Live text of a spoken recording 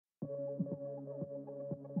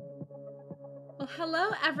Hello,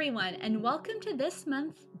 everyone, and welcome to this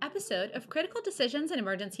month's episode of Critical Decisions in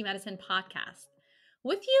Emergency Medicine podcast.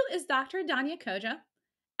 With you is Dr. Danya Khoujah.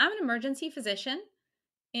 I'm an emergency physician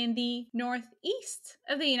in the northeast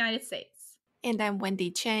of the United States. And I'm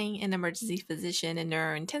Wendy Chang, an emergency physician and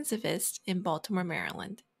neurointensivist in Baltimore,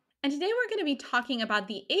 Maryland. And today we're going to be talking about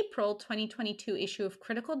the April 2022 issue of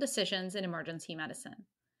Critical Decisions in Emergency Medicine.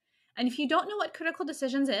 And if you don't know what Critical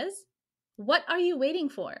Decisions is, what are you waiting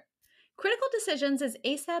for? Critical Decisions is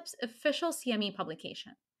ASAP's official CME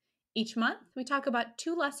publication. Each month, we talk about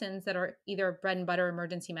two lessons that are either bread and butter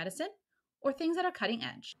emergency medicine or things that are cutting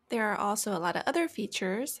edge. There are also a lot of other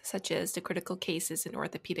features, such as the critical cases in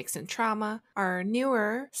Orthopedics and Trauma, our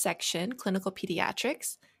newer section, Clinical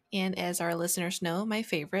Pediatrics, and as our listeners know, my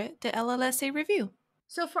favorite, the LLSA review.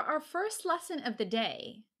 So for our first lesson of the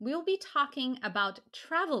day, we'll be talking about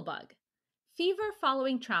travel bug, fever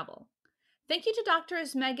following travel. Thank you to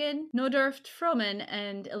Drs. Megan Nodurft-Froman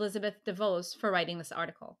and Elizabeth DeVos for writing this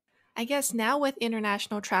article. I guess now with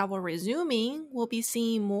international travel resuming, we'll be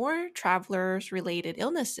seeing more travelers-related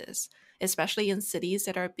illnesses, especially in cities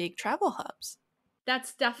that are big travel hubs.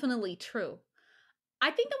 That's definitely true.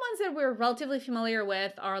 I think the ones that we're relatively familiar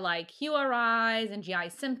with are like URIs and GI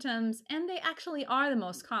symptoms, and they actually are the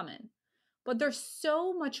most common. But there's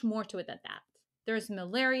so much more to it than that. There's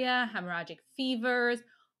malaria, hemorrhagic fevers,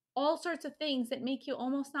 all sorts of things that make you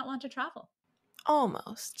almost not want to travel.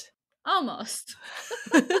 Almost.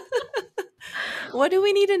 What do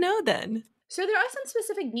we need to know then? So there are some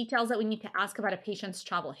specific details that we need to ask about a patient's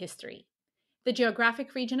travel history. The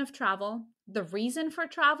geographic region of travel, the reason for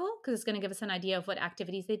travel, because it's going to give us an idea of what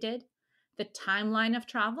activities they did, the timeline of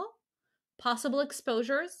travel, possible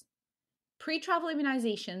exposures, pre-travel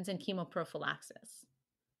immunizations, and chemoprophylaxis.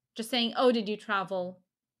 Just saying, oh, did you travel?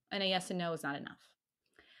 And a yes and no is not enough.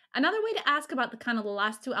 Another way to ask about the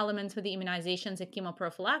last two elements with the immunizations and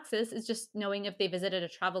chemoprophylaxis is just knowing if they visited a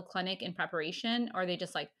travel clinic in preparation or they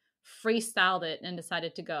just freestyled it and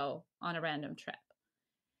decided to go on a random trip.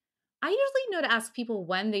 I usually know to ask people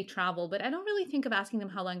when they travel, but I don't really think of asking them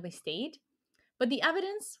how long they stayed. But the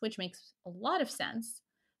evidence, which makes a lot of sense,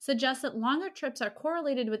 suggests that longer trips are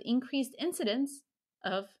correlated with increased incidence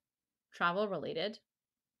of travel-related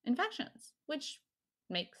infections, which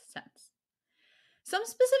makes sense. Some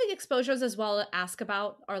specific exposures as well to ask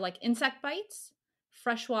about are like insect bites,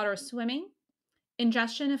 freshwater swimming,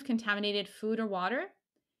 ingestion of contaminated food or water,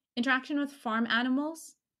 interaction with farm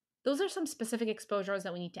animals. Those are some specific exposures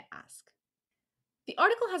that we need to ask. The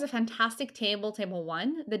article has a fantastic table, Table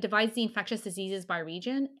 1, that divides the infectious diseases by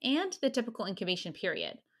region and the typical incubation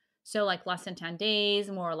period. So like less than 10 days,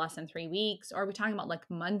 more or less than 3 weeks, or are we talking about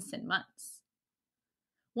like months and months?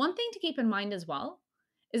 One thing to keep in mind as well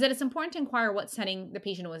is that it's important to inquire what setting the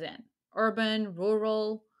patient was in, urban,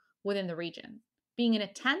 rural, within the region. Being in a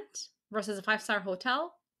tent versus a 5-star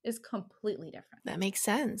hotel is completely different. That makes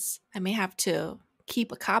sense. I may have to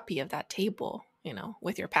keep a copy of that table,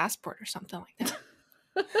 with your passport or something like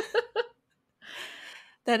that.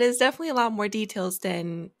 That is definitely a lot more details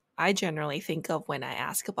than I generally think of when I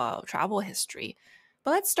ask about travel history.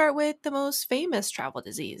 But let's start with the most famous travel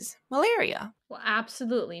disease, malaria. Well,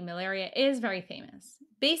 absolutely. Malaria is very famous.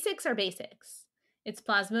 Basics are basics. It's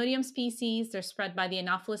Plasmodium species. They're spread by the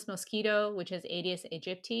Anopheles mosquito, which is Aedes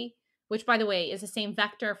aegypti, which, by the way, is the same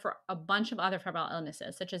vector for a bunch of other febrile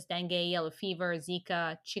illnesses, such as dengue, yellow fever,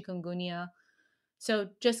 Zika, chikungunya. So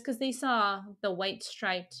just because they saw the white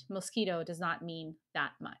striped mosquito does not mean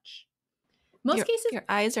that much. Your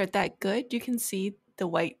eyes are that good? You can see the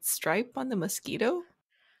white stripe on the mosquito?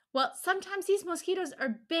 Well, sometimes these mosquitoes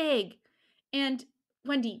are big. And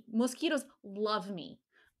Wendy, mosquitoes love me.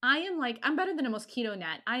 I'm better than a mosquito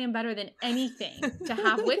net. I am better than anything to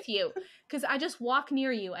have with you because I just walk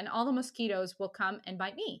near you and all the mosquitoes will come and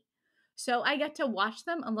bite me. So I get to watch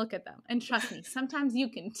them and look at them. And trust me, sometimes you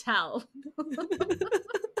can tell.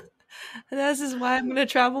 This is why I'm going to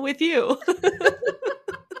travel with you.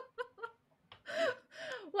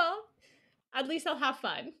 Well, at least I'll have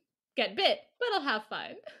fun. Get bit, but I'll have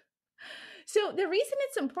fun. So the reason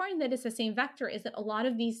it's important that it's the same vector is that a lot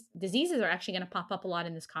of these diseases are actually going to pop up a lot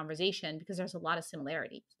in this conversation because there's a lot of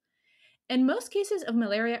similarities. And most cases of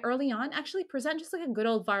malaria early on actually present just like a good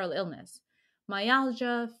old viral illness.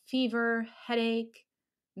 Myalgia, fever, headache,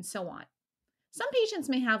 and so on. Some patients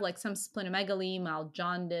may have like some splenomegaly, mild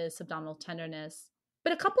jaundice, abdominal tenderness.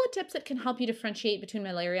 But a couple of tips that can help you differentiate between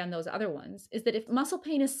malaria and those other ones is that if muscle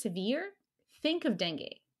pain is severe, think of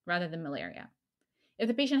dengue rather than malaria. If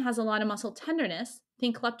the patient has a lot of muscle tenderness,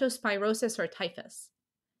 think leptospirosis or typhus.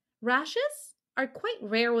 Rashes are quite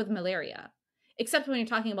rare with malaria, except when you're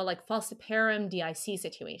talking about like falciparum DIC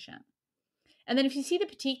situation. And then if you see the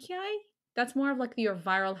petechiae, that's more of like your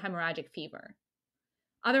viral hemorrhagic fever.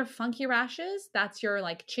 Other funky rashes, that's your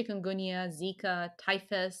like chikungunya, Zika,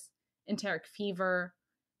 typhus, enteric fever,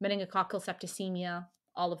 meningococcal septicemia,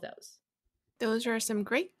 all of those. Those are some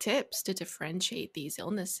great tips to differentiate these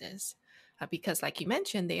illnesses because, like you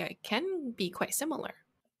mentioned, they can be quite similar.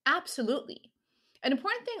 Absolutely. An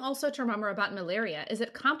important thing also to remember about malaria is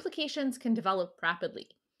that complications can develop rapidly.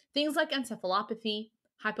 Things like encephalopathy,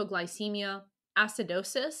 hypoglycemia,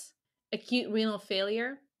 acidosis, acute renal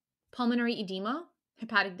failure, pulmonary edema,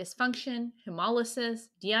 hepatic dysfunction, hemolysis,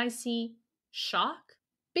 DIC, shock.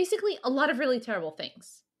 Basically, a lot of really terrible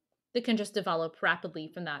things that can just develop rapidly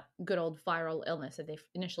from that good old viral illness that they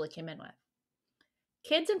initially came in with.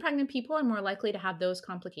 Kids and pregnant people are more likely to have those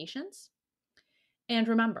complications. And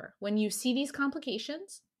remember, when you see these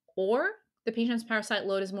complications or the patient's parasite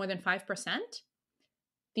load is more than 5%,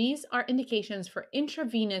 these are indications for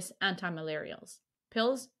intravenous antimalarials.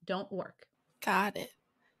 Pills don't work. Got it.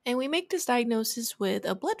 And we make this diagnosis with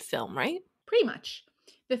a blood film, right? Pretty much.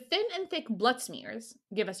 The thin and thick blood smears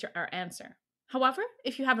give us our answer. However,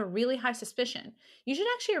 if you have a really high suspicion, you should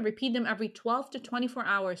actually repeat them every 12 to 24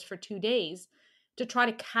 hours for 2 days to try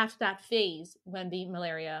to catch that phase when the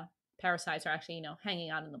malaria parasites are actually, hanging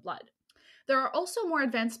out in the blood. There are also more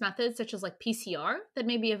advanced methods such as like PCR that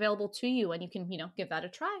may be available to you, and you can, give that a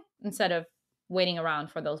try instead of waiting around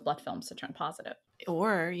for those blood films to turn positive.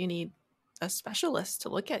 Or you need a specialist to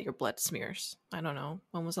look at your blood smears. I don't know.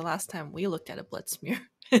 When was the last time we looked at a blood smear?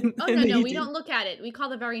 Oh, no, we don't look at it. We call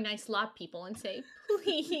the very nice lab people and say,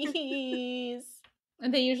 please.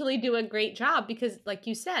 And they usually do a great job because, like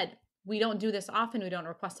you said, we don't do this often. We don't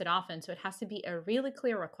request it often. So it has to be a really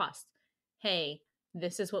clear request. Hey,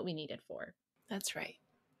 this is what we need it for. That's right.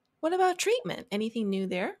 What about treatment? Anything new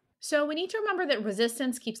there? So we need to remember that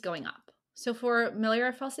resistance keeps going up. So for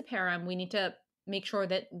malaria falciparum, we need to make sure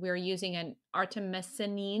that we're using an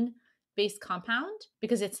artemisinin-based compound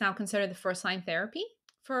because it's now considered the first-line therapy.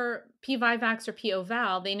 For P. vivax or P.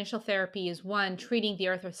 ovale, the initial therapy is one, treating the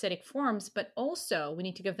erythrocytic forms, but also we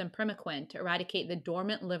need to give them primaquine to eradicate the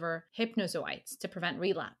dormant liver hypnozoites to prevent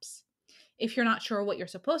relapse. If you're not sure what you're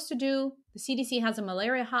supposed to do, the CDC has a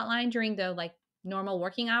malaria hotline during the normal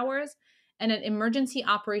working hours and an emergency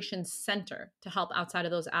operations center to help outside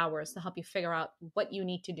of those hours to help you figure out what you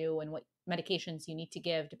need to do and what medications you need to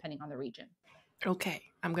give depending on the region. Okay,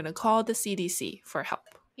 I'm going to call the CDC for help.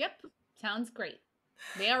 Yep, sounds great.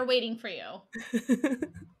 They are waiting for you.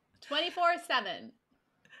 24/7.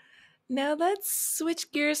 Now let's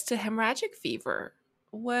switch gears to hemorrhagic fever.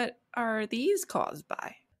 What are these caused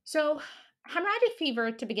by? So hemorrhagic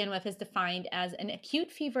fever, to begin with, is defined as an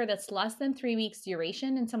acute fever that's less than 3 weeks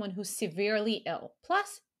duration in someone who's severely ill,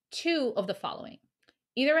 plus 2 of the following.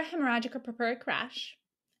 Either a hemorrhagic or purpuric rash,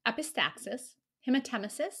 epistaxis,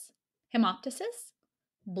 hematemesis, hemoptysis,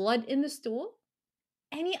 blood in the stool,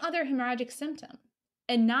 any other hemorrhagic symptom,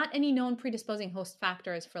 and not any known predisposing host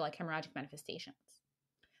factors for hemorrhagic manifestations.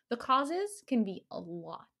 The causes can be a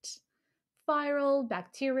lot. Viral,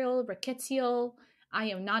 bacterial, rickettsial. I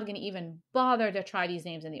am not going to even bother to try these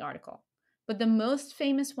names in the article. But the most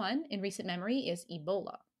famous one in recent memory is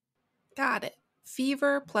Ebola. Got it.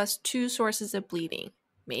 Fever plus 2 sources of bleeding.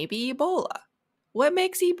 Maybe Ebola. What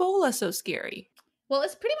makes Ebola so scary? Well,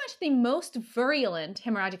 it's pretty much the most virulent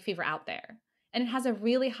hemorrhagic fever out there, and it has a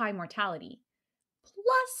really high mortality.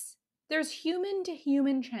 Plus, there's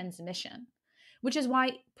human-to-human transmission, which is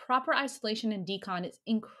why proper isolation and decon is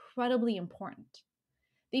incredibly important.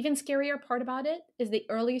 The even scarier part about it is the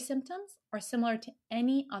early symptoms are similar to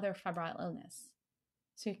any other febrile illness.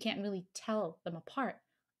 So you can't really tell them apart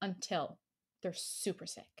until they're super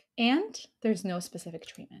sick. And there's no specific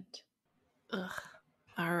treatment. Ugh.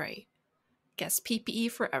 All right. Guess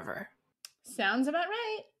PPE forever. Sounds about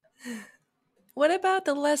right. What about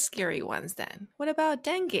the less scary ones then? What about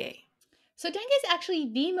dengue? So dengue is actually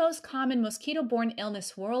the most common mosquito-borne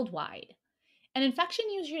illness worldwide. An infection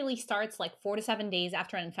usually starts 4 to 7 days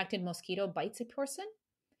after an infected mosquito bites a person.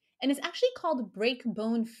 And it's actually called break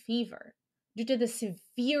bone fever due to the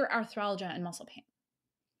severe arthralgia and muscle pain.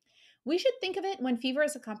 We should think of it when fever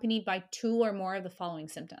is accompanied by 2 or more of the following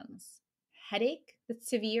symptoms: headache that's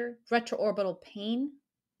severe, retroorbital pain,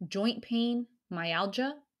 joint pain,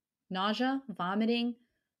 myalgia, nausea, vomiting,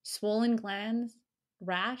 swollen glands,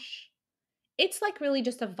 rash. It's really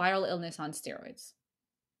just a viral illness on steroids.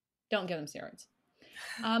 Don't give them steroids.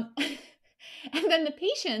 And then the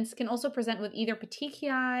patients can also present with either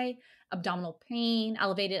petechiae, abdominal pain,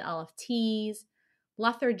 elevated LFTs,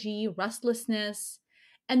 lethargy, restlessness.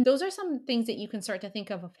 And those are some things that you can start to think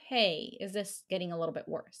of, hey, is this getting a little bit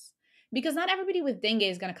worse? Because not everybody with dengue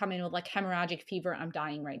is going to come in with like hemorrhagic fever, I'm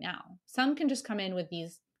dying right now. Some can just come in with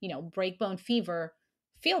these, break bone fever,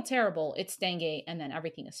 feel terrible, it's dengue, and then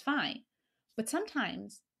everything is fine. But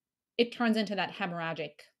sometimes it turns into that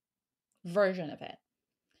hemorrhagic version of it.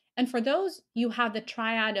 And for those, you have the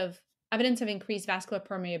triad of evidence of increased vascular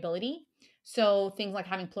permeability. So things like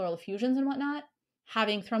having pleural effusions and whatnot,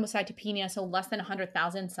 having thrombocytopenia, so less than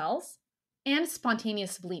 100,000 cells, and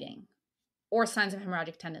spontaneous bleeding or signs of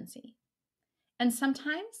hemorrhagic tendency. And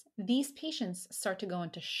sometimes these patients start to go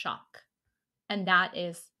into shock. And that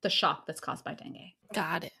is the shock that's caused by dengue.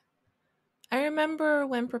 Got it. I remember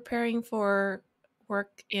when preparing for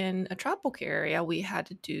work in a tropical area, we had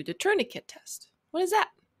to do the tourniquet test. What is that?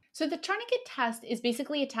 So the tourniquet test is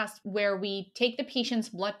basically a test where we take the patient's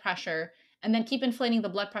blood pressure and then keep inflating the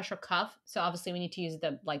blood pressure cuff. So obviously we need to use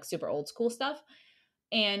the like super old school stuff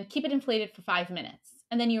and keep it inflated for 5 minutes.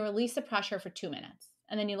 And then you release the pressure for 2 minutes.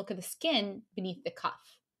 And then you look at the skin beneath the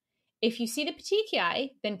cuff. If you see the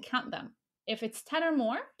petechiae, then count them. If it's 10 or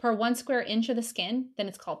more per 1 square inch of the skin, then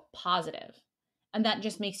it's called positive. And that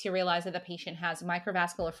just makes you realize that the patient has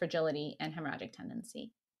microvascular fragility and hemorrhagic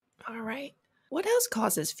tendency. All right. What else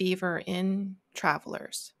causes fever in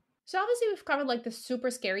travelers? So obviously we've covered like the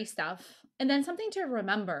super scary stuff. And then something to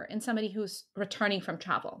remember in somebody who's returning from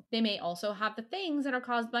travel. They may also have the things that are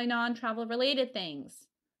caused by non-travel related things.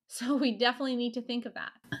 So we definitely need to think of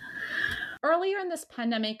that. Earlier in this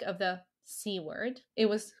pandemic of the C word, it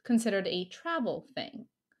was considered a travel thing.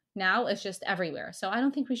 Now it's just everywhere. So I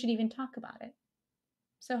don't think we should even talk about it.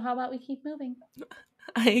 So how about we keep moving?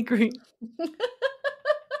 I agree.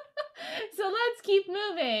 So let's keep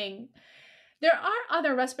moving. There are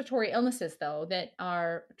other respiratory illnesses, though, that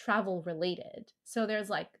are travel related. So there's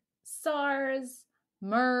like SARS,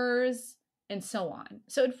 MERS, and so on.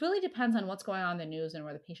 So it really depends on what's going on in the news and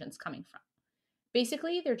where the patient's coming from.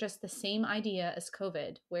 Basically, they're just the same idea as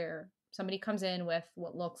COVID, where somebody comes in with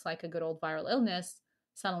what looks like a good old viral illness,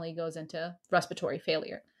 suddenly goes into respiratory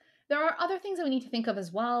failure. There are other things that we need to think of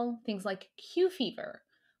as well, things like Q fever,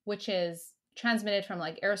 which is transmitted from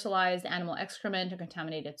like aerosolized animal excrement or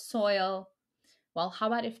contaminated soil. Well, how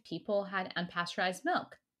about if people had unpasteurized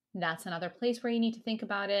milk? That's another place where you need to think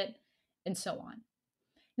about it, and so on.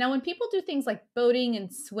 Now, when people do things like boating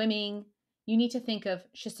and swimming, you need to think of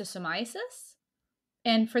schistosomiasis.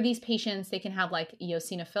 And for these patients, they can have like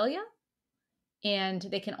eosinophilia, and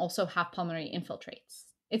they can also have pulmonary infiltrates.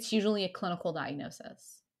 It's usually a clinical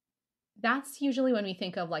diagnosis. That's usually when we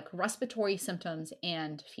think of like respiratory symptoms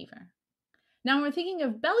and fever. Now, when we're thinking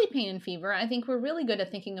of belly pain and fever, I think we're really good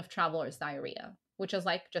at thinking of traveler's diarrhea, which is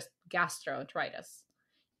like just gastroenteritis.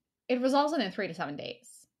 It resolves within 3 to 7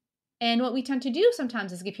 days. And what we tend to do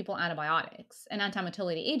sometimes is give people antibiotics and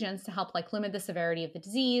antimotility agents to help like limit the severity of the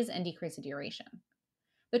disease and decrease the duration.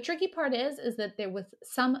 The tricky part is that there with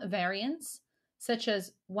some variants, such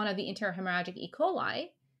as one of the enterohemorrhagic E. coli,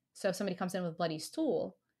 so if somebody comes in with bloody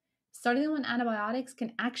stool, starting them on antibiotics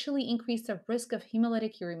can actually increase the risk of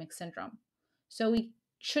hemolytic uremic syndrome. So we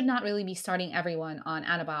should not really be starting everyone on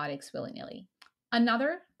antibiotics willy-nilly.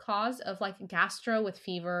 Another cause of like gastro with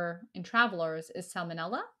fever in travelers is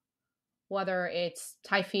salmonella, whether it's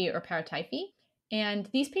typhi or paratyphi. And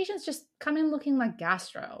these patients just come in looking like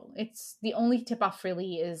gastro. It's the only tip-off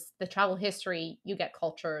really is the travel history. You get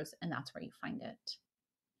cultures, and that's where you find it.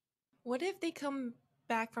 What if they come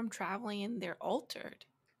back from traveling and they're altered?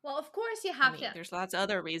 Well, of course you have to. There's lots of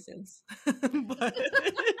other reasons. But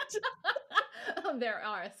there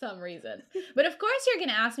are some reasons. But of course you're going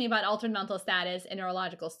to ask me about altered mental status and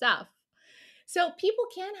neurological stuff. So people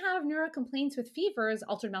can have neurocomplaints with fevers,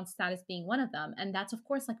 altered mental status being one of them. And that's, of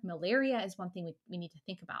course, like malaria is one thing we need to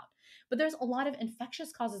think about. But there's a lot of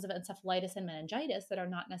infectious causes of encephalitis and meningitis that are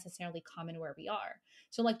not necessarily common where we are.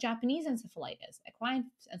 So like Japanese encephalitis, equine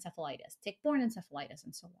encephalitis, tick-borne encephalitis,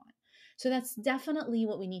 and so on. So that's definitely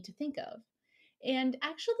what we need to think of. And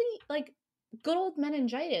actually, like good old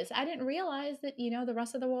meningitis, I didn't realize that, the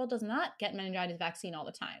rest of the world does not get meningitis vaccine all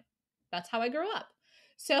the time. That's how I grew up.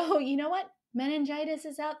 So you know what? Meningitis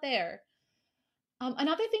is out there.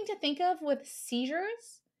 Another thing to think of with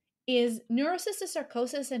seizures is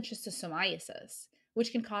neurocysticercosis and schistosomiasis,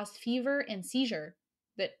 which can cause fever and seizure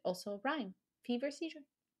that also rhyme. Fever, seizure.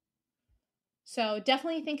 So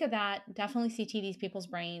definitely think of that. Definitely CT these people's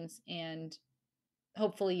brains, and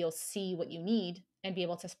hopefully you'll see what you need and be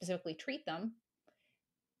able to specifically treat them.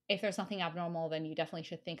 If there's something abnormal, then you definitely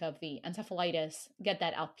should think of the encephalitis, get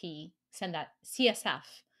that LP, send that CSF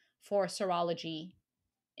for serology,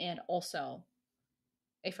 and also,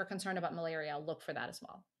 if you're concerned about malaria, look for that as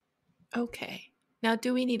well. okay. Now,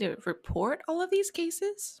 do we need to report all of these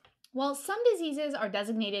cases? Well, some diseases are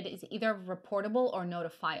designated as either reportable or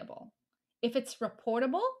notifiable. If it's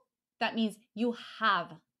reportable, that means you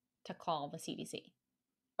have to call the CDC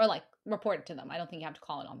or like report it to them. I don't think you have to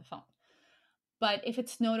call it on the phone. But if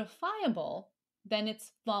it's notifiable, then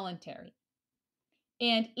it's voluntary.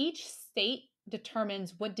 And each state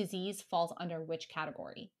determines what disease falls under which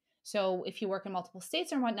category. So if you work in multiple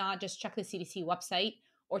states or whatnot, just check the CDC website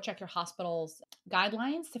or check your hospital's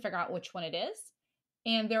guidelines to figure out which one it is.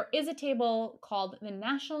 And there is a table called the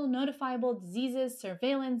National Notifiable Diseases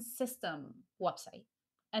Surveillance System website.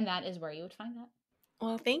 And that is where you would find that.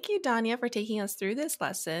 Well, thank you, Danya, for taking us through this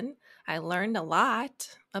lesson. I learned a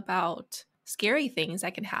lot about scary things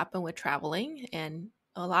that can happen with traveling and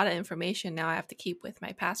a lot of information now I have to keep with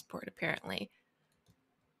my passport, apparently.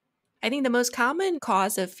 I think the most common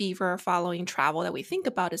cause of fever following travel that we think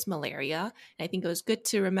about is malaria. And I think it was good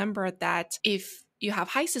to remember that if you have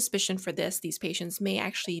high suspicion for this, these patients may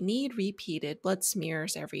actually need repeated blood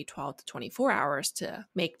smears every 12 to 24 hours to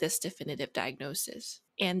make this definitive diagnosis.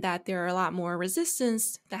 And that there are a lot more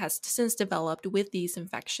resistance that has since developed with these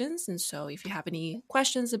infections. And so if you have any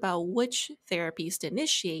questions about which therapies to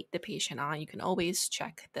initiate the patient on, you can always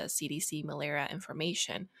check the CDC malaria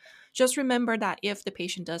information. Just remember that if the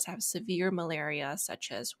patient does have severe malaria,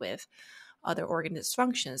 such as with other organ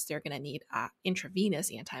dysfunctions, they're going to need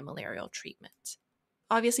intravenous anti-malarial treatment.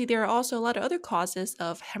 Obviously, there are also a lot of other causes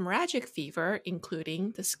of hemorrhagic fever,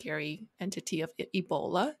 including the scary entity of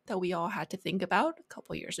Ebola that we all had to think about a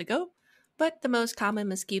couple years ago. But the most common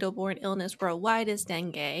mosquito-borne illness worldwide is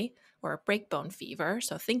dengue, or breakbone fever.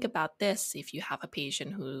 So think about this if you have a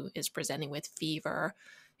patient who is presenting with fever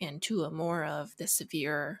and two or more of the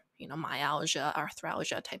severe, myalgia,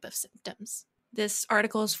 arthralgia type of symptoms. This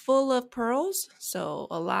article is full of pearls, so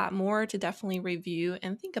a lot more to definitely review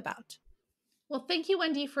and think about. Well, thank you,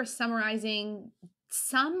 Wendy, for summarizing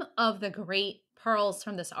some of the great pearls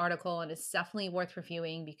from this article. And it's definitely worth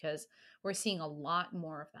reviewing because we're seeing a lot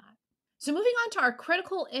more of that. So moving on to our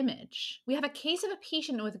critical image, we have a case of a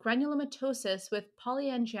patient with granulomatosis with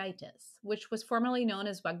polyangiitis, which was formerly known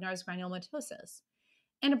as Wegener's granulomatosis,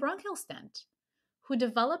 and a bronchial stent, who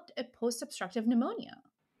developed a post-obstructive pneumonia.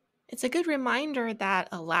 It's a good reminder that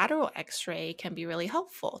a lateral x-ray can be really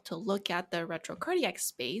helpful to look at the retrocardiac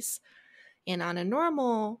space. And on a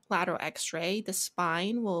normal lateral x-ray, the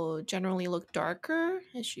spine will generally look darker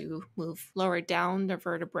as you move lower down the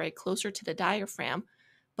vertebrae closer to the diaphragm,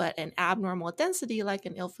 but an abnormal density like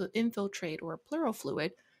an infiltrate or pleural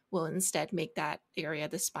fluid will instead make that area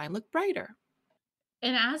of the spine look brighter.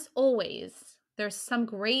 And as always, there's some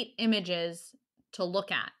great images to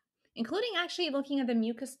look at, including actually looking at the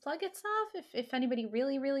mucus plug itself, if anybody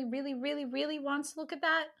really, really, really, really, really wants to look at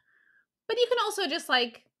that. But you can also just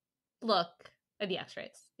look at the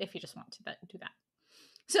x-rays if you just want to do that.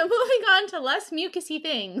 So moving on to less mucusy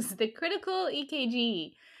things, the critical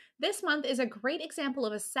EKG. This month is a great example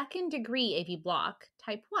of a second degree AV block,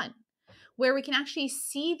 type 1, where we can actually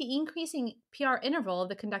see the increasing PR interval of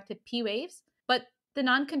the conducted P waves, but the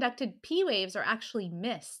non-conducted P waves are actually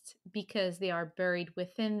missed because they are buried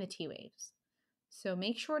within the T waves. So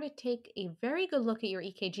make sure to take a very good look at your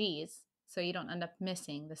EKGs so you don't end up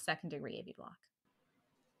missing the second degree AV block.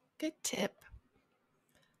 Good tip.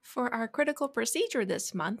 For our critical procedure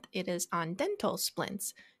this month, it is on dental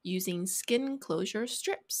splints using skin closure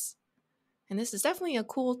strips. And this is definitely a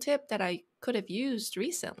cool tip that I could have used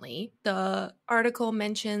recently. The article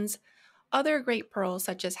mentions other great pearls,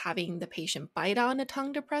 such as having the patient bite on a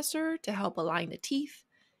tongue depressor to help align the teeth.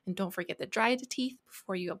 And don't forget to dry the teeth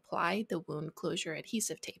before you apply the wound closure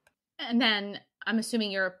adhesive tape. And then I'm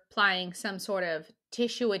assuming you're applying some sort of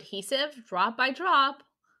tissue adhesive, drop by drop,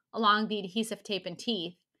 along the adhesive tape and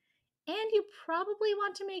teeth. And you probably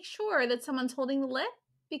want to make sure that someone's holding the lip,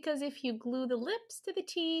 because if you glue the lips to the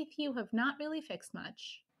teeth, you have not really fixed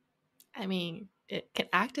much. I mean, it can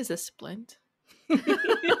act as a splint.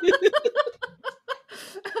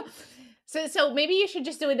 So maybe you should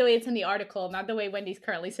just do it the way it's in the article, not the way Wendy's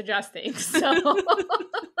currently suggesting. So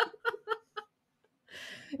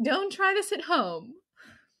don't try this at home.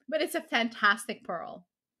 But it's a fantastic pearl.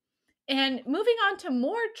 And moving on to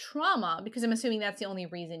more trauma, because I'm assuming that's the only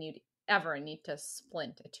reason you'd ever need to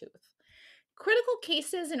splint a tooth. Critical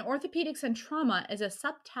cases in orthopedics and trauma is a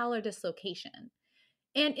subtalar dislocation.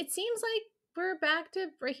 And it seems like we're back to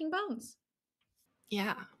breaking bones.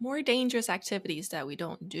 Yeah, more dangerous activities that we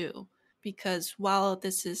don't do. Because while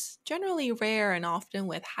this is generally rare and often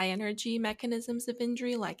with high energy mechanisms of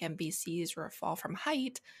injury like MBCs or a fall from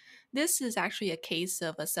height, this is actually a case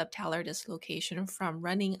of a subtalar dislocation from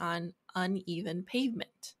running on uneven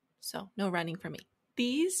pavement. So no running for me.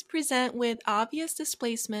 These present with obvious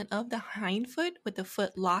displacement of the hind foot with the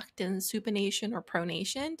foot locked in supination or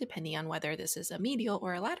pronation, depending on whether this is a medial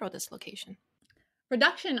or a lateral dislocation.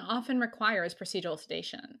 Reduction often requires procedural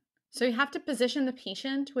sedation. So you have to position the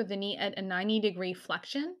patient with the knee at a 90-degree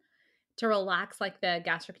flexion to relax like the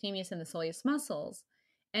gastrocnemius and the soleus muscles.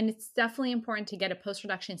 And it's definitely important to get a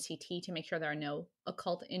post-reduction CT to make sure there are no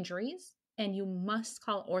occult injuries. And you must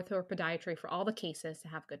call ortho or podiatry for all the cases to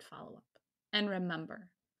have good follow-up. And remember,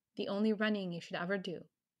 the only running you should ever do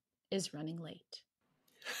is running late.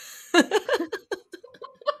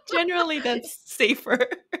 Generally, that's safer.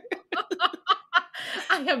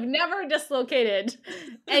 I have never dislocated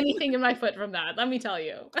anything in my foot from that, let me tell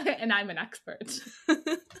you. And I'm an expert.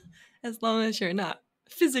 As long as you're not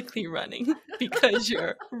physically running because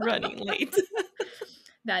you're running late.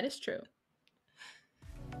 That is true.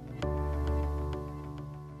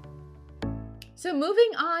 So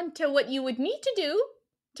moving on to what you would need to do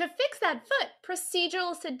to fix that foot,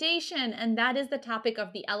 procedural sedation, and that is the topic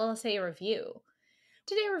of the LLSA review.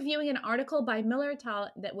 Today, we're reviewing an article by Miller et al.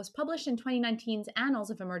 That was published in 2019's Annals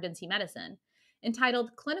of Emergency Medicine,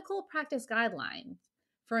 entitled Clinical Practice Guidelines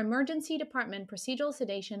for Emergency Department Procedural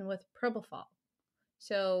Sedation with Propofol.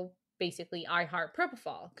 So basically, I heart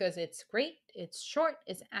propofol because it's great, it's short,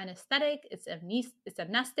 it's anesthetic, it's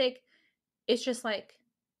amnestic. It's just like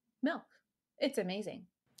milk. It's amazing.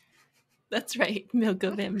 That's right, milk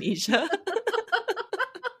of amnesia.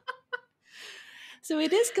 So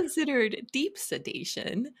it is considered deep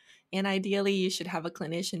sedation, and ideally you should have a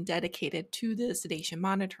clinician dedicated to the sedation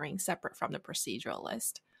monitoring separate from the procedural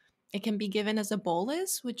list. It can be given as a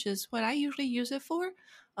bolus, which is what I usually use it for,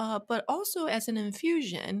 but also as an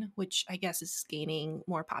infusion, which I guess is gaining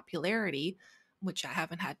more popularity, which I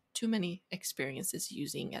haven't had too many experiences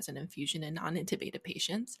using as an infusion in non-intubated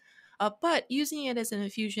patients. But using it as an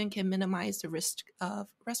infusion can minimize the risk of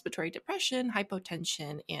respiratory depression,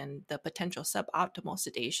 hypotension, and the potential suboptimal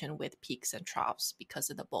sedation with peaks and troughs because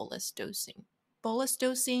of the bolus dosing. Bolus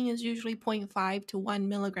dosing is usually 0.5 to 1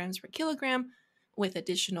 milligrams per kilogram, with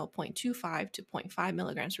additional 0.25 to 0.5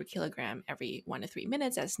 milligrams per kilogram every 1 to 3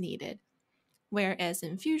 minutes as needed, whereas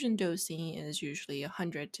infusion dosing is usually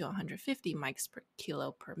 100 to 150 mics per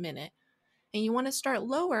kilo per minute. And you want to start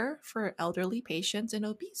lower for elderly patients and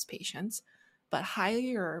obese patients, but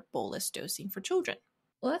higher bolus dosing for children.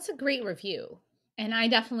 Well, that's a great review. And I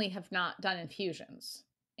definitely have not done infusions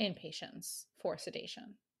in patients for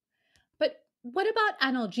sedation. But what about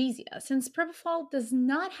analgesia? Since propofol does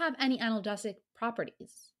not have any analgesic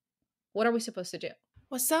properties, what are we supposed to do?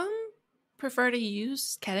 Well, some prefer to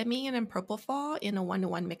use ketamine and propofol in a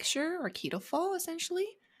 1-to-1 mixture or ketofol,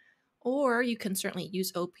 essentially. Or you can certainly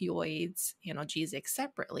use opioids, analgesics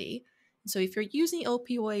separately. So if you're using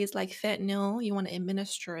opioids like fentanyl, you want to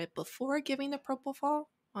administer it before giving the propofol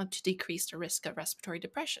to decrease the risk of respiratory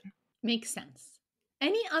depression. Makes sense.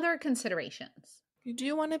 Any other considerations? You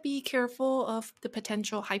do want to be careful of the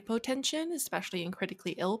potential hypotension, especially in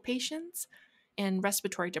critically ill patients. And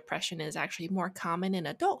respiratory depression is actually more common in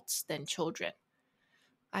adults than children.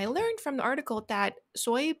 I learned from the article that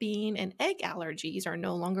soybean and egg allergies are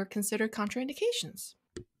no longer considered contraindications.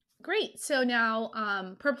 Great. So now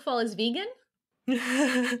propofol is vegan?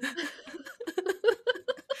 It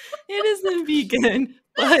isn't vegan,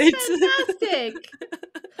 but that's fantastic.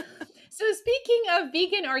 So speaking of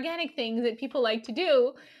vegan organic things that people like to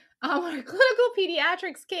do, our clinical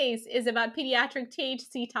pediatrics case is about pediatric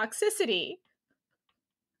THC toxicity.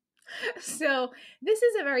 So this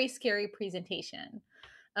is a very scary presentation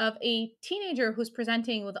of a teenager who's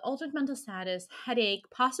presenting with altered mental status, headache,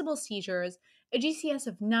 possible seizures, a GCS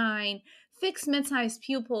of 9, fixed mid-sized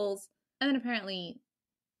pupils, and then apparently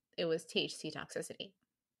it was THC toxicity.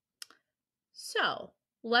 So,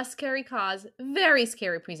 less scary cause, very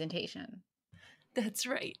scary presentation. That's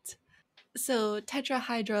right. So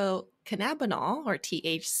tetrahydrocannabinol, or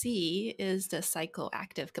THC, is the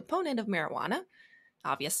psychoactive component of marijuana.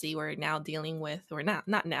 Obviously, we're now dealing with, or not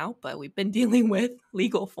now, but we've been dealing with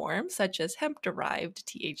legal forms such as hemp-derived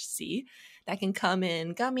THC that can come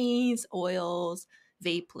in gummies, oils,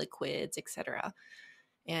 vape liquids, etc.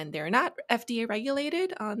 And they're not FDA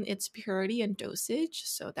regulated on its purity and dosage,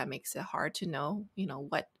 so that makes it hard to know,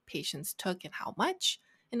 what patients took and how much.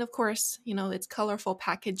 And of course, its colorful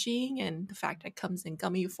packaging and the fact that it comes in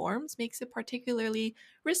gummy forms makes it particularly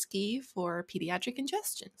risky for pediatric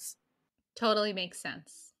ingestions. Totally makes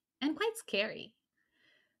sense. And quite scary.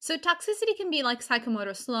 So toxicity can be like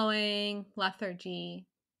psychomotor slowing, lethargy,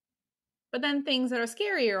 but then things that are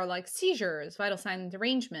scarier are like seizures, vital sign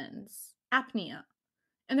derangements, apnea,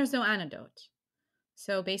 and there's no antidote.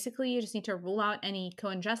 So basically, you just need to rule out any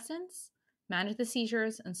co-ingestants, manage the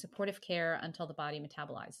seizures, and supportive care until the body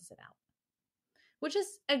metabolizes it out. Which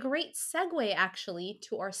is a great segue, actually,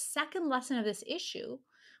 to our second lesson of this issue,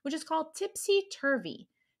 which is called Tipsy Turvy,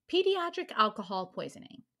 Pediatric Alcohol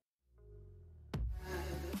Poisoning.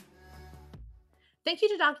 Thank you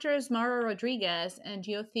to Drs. Mara Rodriguez and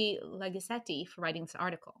Jyothi Legasetti for writing this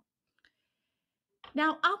article.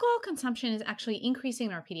 Now, alcohol consumption is actually increasing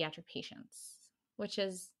in our pediatric patients, which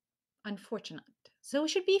is unfortunate. So we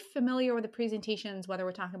should be familiar with the presentations, whether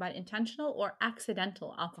we're talking about intentional or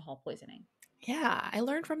accidental alcohol poisoning. Yeah, I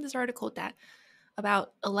learned from this article that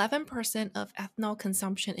about 11% of ethanol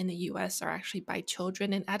consumption in the US are actually by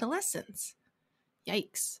children and adolescents.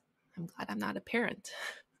 Yikes. I'm glad I'm not a parent.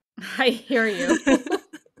 I hear you.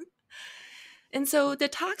 And so the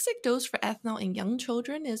toxic dose for ethanol in young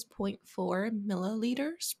children is 0.4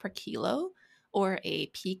 milliliters per kilo, or a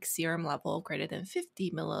peak serum level greater than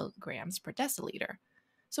 50 milligrams per deciliter.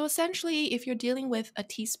 So essentially, if you're dealing with a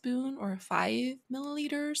teaspoon or 5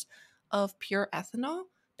 milliliters of pure ethanol,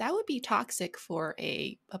 that would be toxic for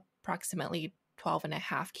a approximately 12 and a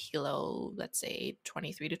half kilo, let's say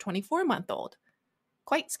 23 to 24 month old.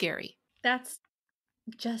 Quite scary. That's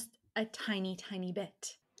just a tiny, tiny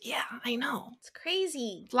bit. Yeah, I know. It's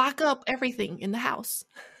crazy. Lock up everything in the house,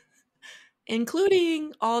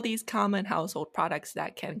 including all these common household products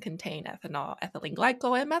that can contain ethanol, ethylene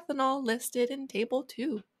glycol, and methanol listed in Table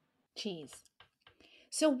 2. Jeez.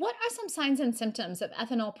 So what are some signs and symptoms of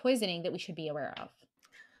ethanol poisoning that we should be aware of?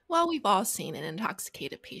 Well, we've all seen an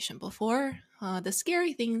intoxicated patient before. The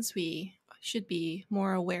scary things we should be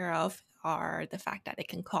more aware of are the fact that it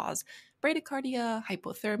can cause bradycardia,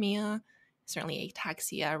 hypothermia, certainly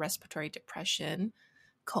ataxia, respiratory depression,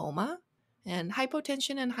 coma, and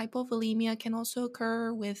hypotension and hypovolemia can also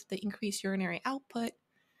occur with the increased urinary output.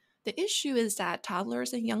 The issue is that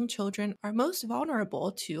toddlers and young children are most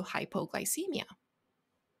vulnerable to hypoglycemia.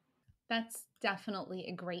 That's definitely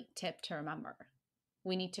a great tip to remember.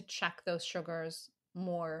 We need to check those sugars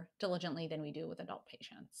more diligently than we do with adult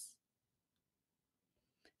patients.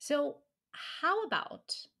 So, how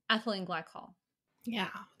about ethylene glycol? Yeah,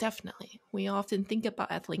 definitely. We often think about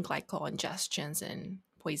ethylene glycol ingestions and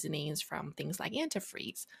poisonings from things like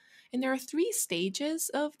antifreeze. And there are 3 stages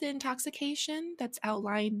of the intoxication that's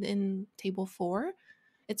outlined in Table 4.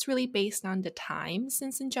 It's really based on the time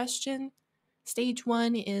since ingestion. Stage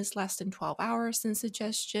 1 is less than 12 hours since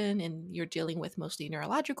ingestion, and you're dealing with mostly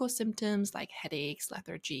neurological symptoms like headaches,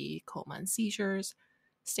 lethargy, coma, and seizures.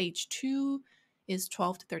 Stage 2 is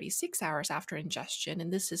 12 to 36 hours after ingestion,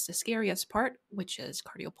 and this is the scariest part, which is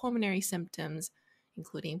cardiopulmonary symptoms,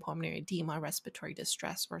 including pulmonary edema, respiratory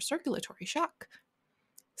distress, or circulatory shock.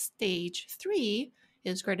 Stage 3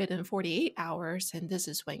 is greater than 48 hours, and this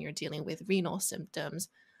is when you're dealing with renal symptoms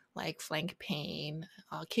like flank pain,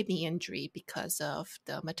 kidney injury because of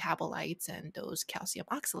the metabolites and those calcium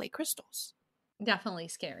oxalate crystals. Definitely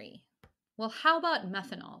scary. Well, how about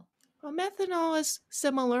methanol? Well, methanol is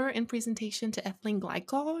similar in presentation to ethylene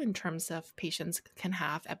glycol in terms of patients can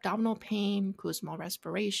have abdominal pain, small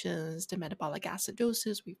respirations, the metabolic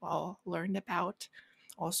acidosis we've all learned about,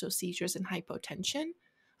 also seizures and hypotension.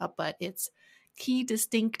 But its key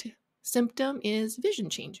distinct symptom is vision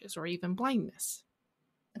changes or even blindness.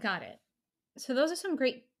 Got it. So those are some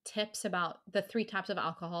great tips about the 3 types of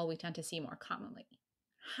alcohol we tend to see more commonly.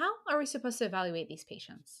 How are we supposed to evaluate these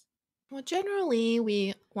patients? Well, generally,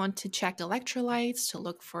 we want to check electrolytes to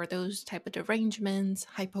look for those type of derangements,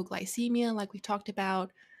 hypoglycemia, like we talked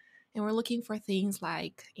about, and we're looking for things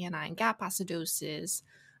like anion gap acidosis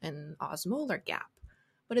and osmolar gap.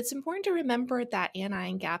 But it's important to remember that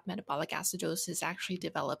anion gap metabolic acidosis actually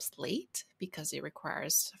develops late because it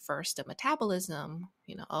requires first the metabolism,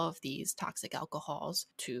 of these toxic alcohols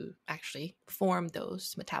to actually form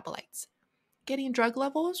those metabolites. Getting drug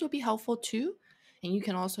levels will be helpful too. And you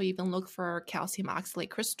can also even look for calcium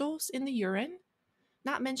oxalate crystals in the urine.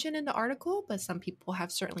 Not mentioned in the article, but some people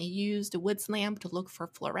have certainly used a Woods lamp to look for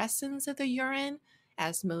fluorescence of the urine,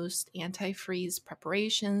 as most antifreeze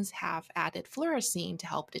preparations have added fluorescein to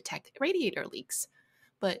help detect radiator leaks.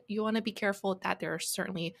 But you want to be careful that there are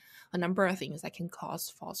certainly a number of things that can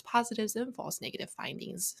cause false positives and false negative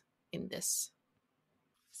findings in this.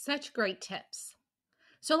 Such great tips.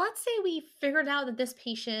 So let's say we figured out that this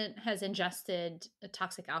patient has ingested a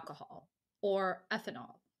toxic alcohol or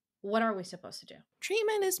ethanol. What are we supposed to do?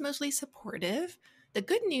 Treatment is mostly supportive. The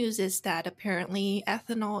good news is that apparently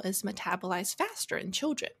ethanol is metabolized faster in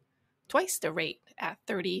children, twice the rate at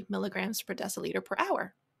 30 milligrams per deciliter per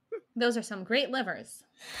hour. Those are some great livers.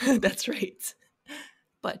 That's right.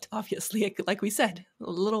 But obviously, like we said, a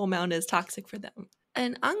little amount is toxic for them.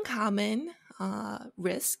 An uncommon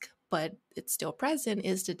risk but it's still present,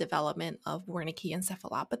 is the development of Wernicke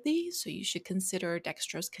encephalopathy. So you should consider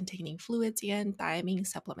dextrose-containing fluids and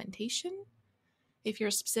thiamine supplementation. If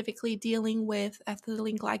you're specifically dealing with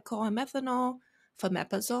ethylene glycol and methanol,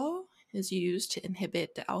 fomepizole is used to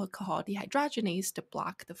inhibit the alcohol dehydrogenase to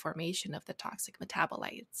block the formation of the toxic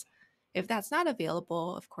metabolites. If that's not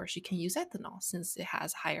available, of course, you can use ethanol since it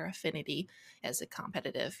has higher affinity as a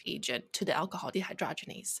competitive agent to the alcohol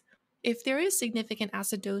dehydrogenase. If there is significant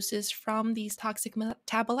acidosis from these toxic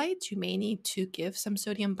metabolites, you may need to give some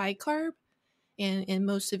sodium bicarb. And in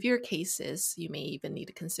most severe cases, you may even need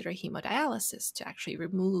to consider hemodialysis to actually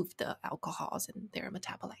remove the alcohols and their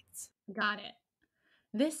metabolites. Got it.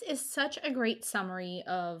 This is such a great summary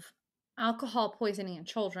of alcohol poisoning in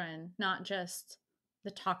children, not just the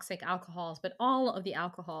toxic alcohols, but all of the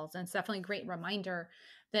alcohols. And it's definitely a great reminder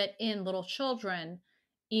that in little children,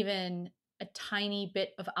 even a tiny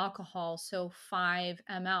bit of alcohol, so 5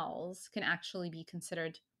 mLs, can actually be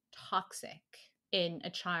considered toxic in a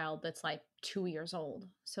child that's like 2 years old.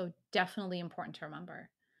 So definitely important to remember.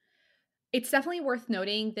 It's definitely worth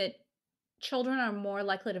noting that children are more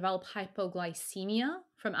likely to develop hypoglycemia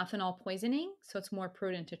from ethanol poisoning, so it's more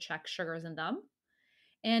prudent to check sugars in them.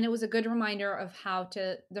 And it was a good reminder of how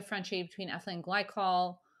to differentiate between ethylene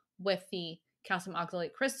glycol with the calcium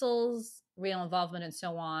oxalate crystals, renal involvement, and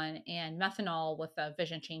so on, and methanol with the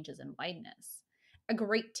vision changes and blindness. A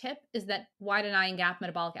great tip is that wide and ion gap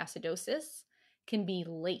metabolic acidosis can be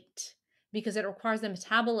late because it requires the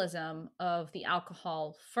metabolism of the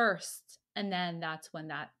alcohol first, and then that's when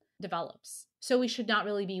that develops. So we should not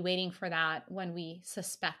really be waiting for that when we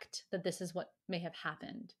suspect that this is what may have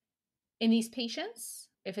happened. In these patients,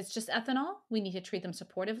 if it's just ethanol, we need to treat them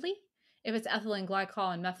supportively. If it's ethylene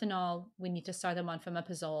glycol and methanol, we need to start them on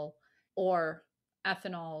fomepizole or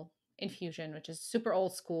ethanol infusion, which is super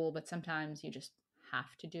old school, but sometimes you just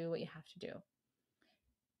have to do what you have to do.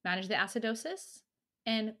 Manage the acidosis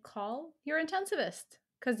and call your intensivist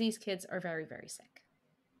because these kids are very, very sick.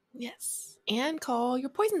 Yes. And call your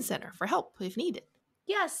poison center for help if needed.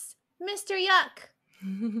 Yes, Mr. Yuck.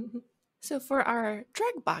 So for our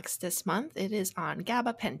drug box this month, it is on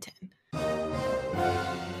gabapentin.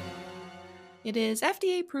 It is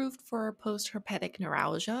FDA approved for post-herpetic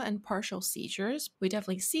neuralgia and partial seizures. We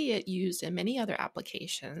definitely see it used in many other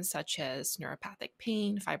applications, such as neuropathic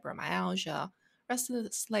pain, fibromyalgia,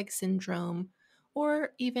 restless leg syndrome,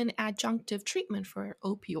 or even adjunctive treatment for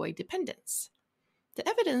opioid dependence. The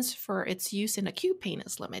evidence for its use in acute pain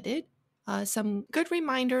is limited. Some good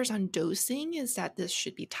reminders on dosing is that this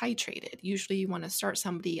should be titrated. Usually you want to start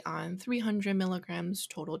somebody on 300 milligrams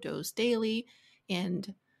total dose daily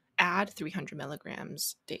and add 300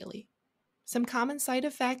 milligrams daily. Some common side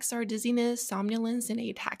effects are dizziness, somnolence, and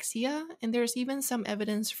ataxia, and there's even some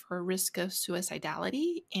evidence for risk of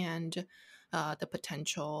suicidality and the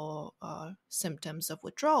potential symptoms of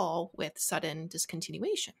withdrawal with sudden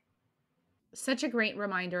discontinuation. Such a great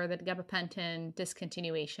reminder that gabapentin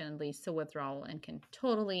discontinuation leads to withdrawal and can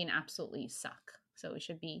totally and absolutely suck. So we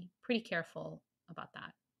should be pretty careful about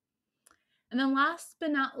that. And then last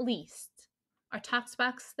but not least, our tox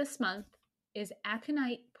box this month is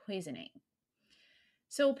aconite poisoning.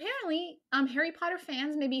 So apparently, Harry Potter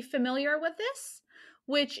fans may be familiar with this,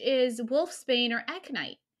 which is wolfsbane or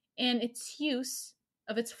aconite and its use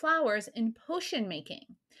of its flowers in potion making.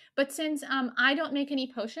 But since I don't make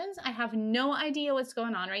any potions, I have no idea what's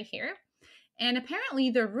going on right here. And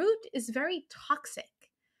apparently the root is very toxic,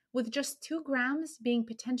 with just 2 grams being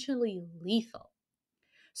potentially lethal.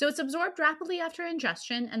 So it's absorbed rapidly after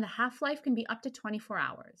ingestion, and the half-life can be up to 24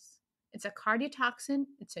 hours. It's a cardiotoxin,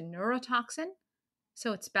 it's a neurotoxin,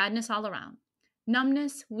 so it's badness all around.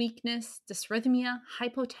 Numbness, weakness, dysrhythmia,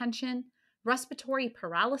 hypotension, respiratory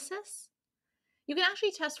paralysis. You can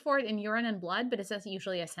actually test for it in urine and blood, but it's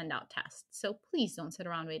usually a send-out test. So please don't sit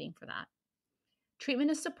around waiting for that.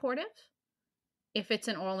 Treatment is supportive. If it's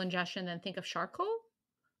an oral ingestion, then think of charcoal.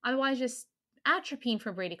 Otherwise, just atropine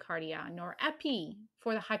for bradycardia, nor epi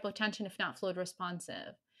for the hypotension if not fluid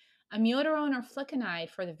responsive, amiodarone or flecainide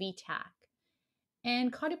for the VTAC,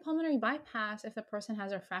 and cardiopulmonary bypass if the person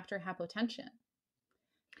has refractory hypotension.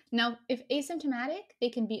 Now, if asymptomatic, they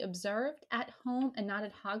can be observed at home and not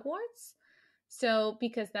at Hogwarts. So,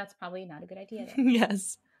 because that's probably not a good idea there.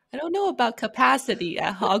 Yes. I don't know about capacity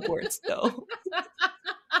at Hogwarts, though.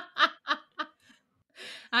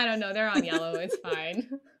 I don't know. They're on yellow. It's fine.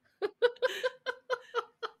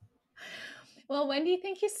 Well, Wendy,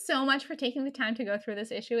 thank you so much for taking the time to go through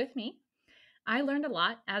this issue with me. I learned a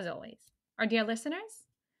lot, as always. Our dear listeners,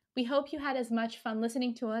 we hope you had as much fun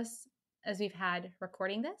listening to us as we've had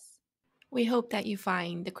recording this. We hope that you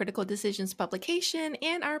find the Critical Decisions publication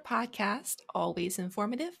and our podcast always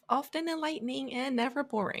informative, often enlightening, and never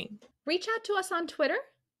boring. Reach out to us on Twitter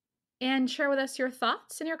and share with us your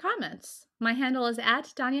thoughts and your comments. My handle is at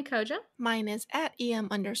Danya Khoujah. Mine is at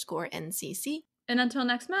EM_NCC. And until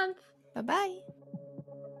next month. Bye-bye.